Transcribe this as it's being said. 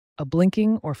A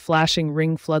blinking or flashing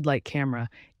Ring Floodlight camera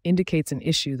indicates an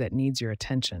issue that needs your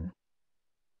attention.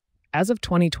 As of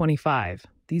 2025,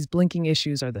 these blinking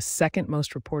issues are the second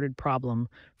most reported problem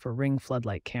for Ring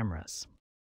Floodlight cameras.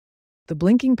 The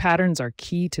blinking patterns are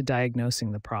key to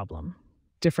diagnosing the problem.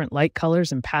 Different light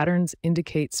colors and patterns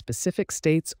indicate specific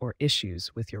states or issues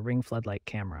with your Ring Floodlight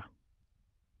camera.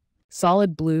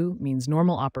 Solid blue means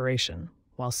normal operation,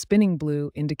 while spinning blue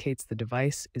indicates the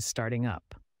device is starting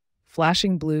up.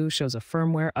 Flashing blue shows a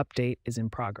firmware update is in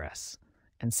progress,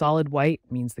 and solid white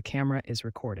means the camera is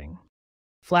recording.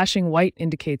 Flashing white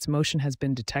indicates motion has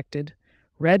been detected,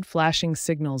 red flashing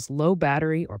signals low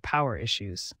battery or power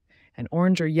issues, and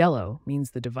orange or yellow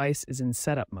means the device is in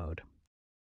setup mode.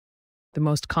 The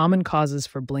most common causes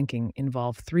for blinking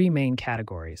involve three main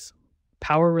categories.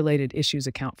 Power-related issues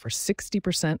account for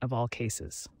 60% of all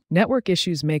cases. Network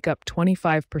issues make up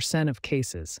 25% of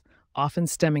cases, often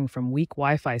stemming from weak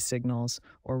Wi-Fi signals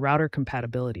or router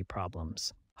compatibility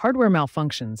problems. Hardware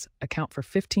malfunctions account for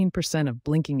 15% of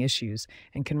blinking issues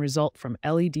and can result from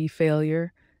LED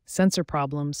failure, sensor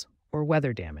problems, or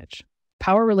weather damage.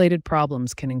 Power-related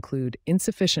problems can include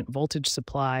insufficient voltage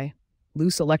supply,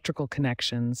 loose electrical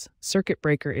connections, circuit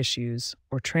breaker issues,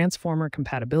 or transformer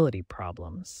compatibility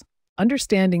problems.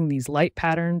 Understanding these light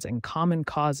patterns and common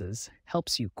causes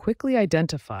helps you quickly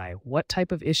identify what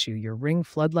type of issue your Ring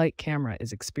Floodlight camera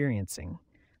is experiencing,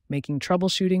 making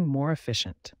troubleshooting more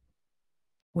efficient.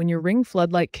 When your Ring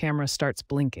Floodlight camera starts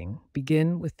blinking,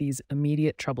 begin with these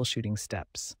immediate troubleshooting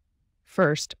steps.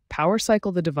 First, power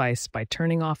cycle the device by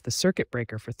turning off the circuit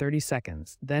breaker for 30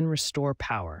 seconds, then restore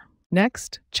power.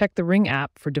 Next, check the Ring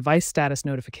app for device status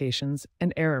notifications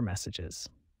and error messages.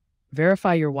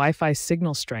 Verify your Wi-Fi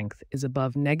signal strength is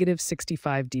above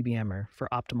 -65 dBm for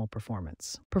optimal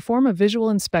performance. Perform a visual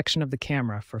inspection of the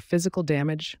camera for physical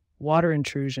damage, water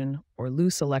intrusion, or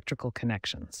loose electrical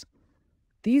connections.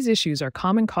 These issues are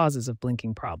common causes of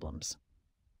blinking problems.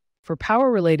 For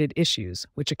power-related issues,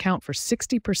 which account for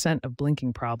 60% of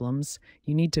blinking problems,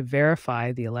 you need to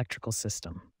verify the electrical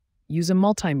system. Use a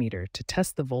multimeter to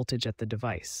test the voltage at the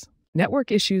device.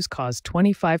 Network issues cause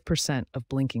 25% of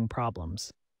blinking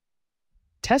problems.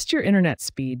 Test your internet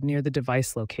speed near the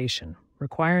device location,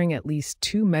 requiring at least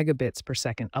 2 megabits per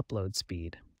second upload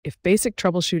speed. If basic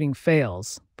troubleshooting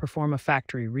fails, perform a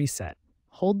factory reset.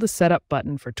 Hold the setup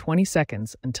button for 20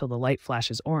 seconds until the light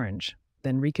flashes orange,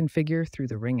 then reconfigure through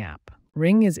the Ring app.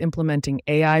 Ring is implementing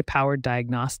AI-powered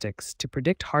diagnostics to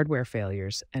predict hardware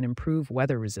failures and improve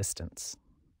weather resistance.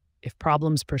 If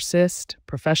problems persist,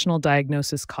 professional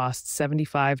diagnosis costs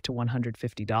 $75 to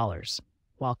 $150,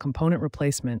 while component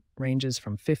replacement ranges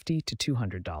from $50 to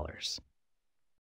 $200.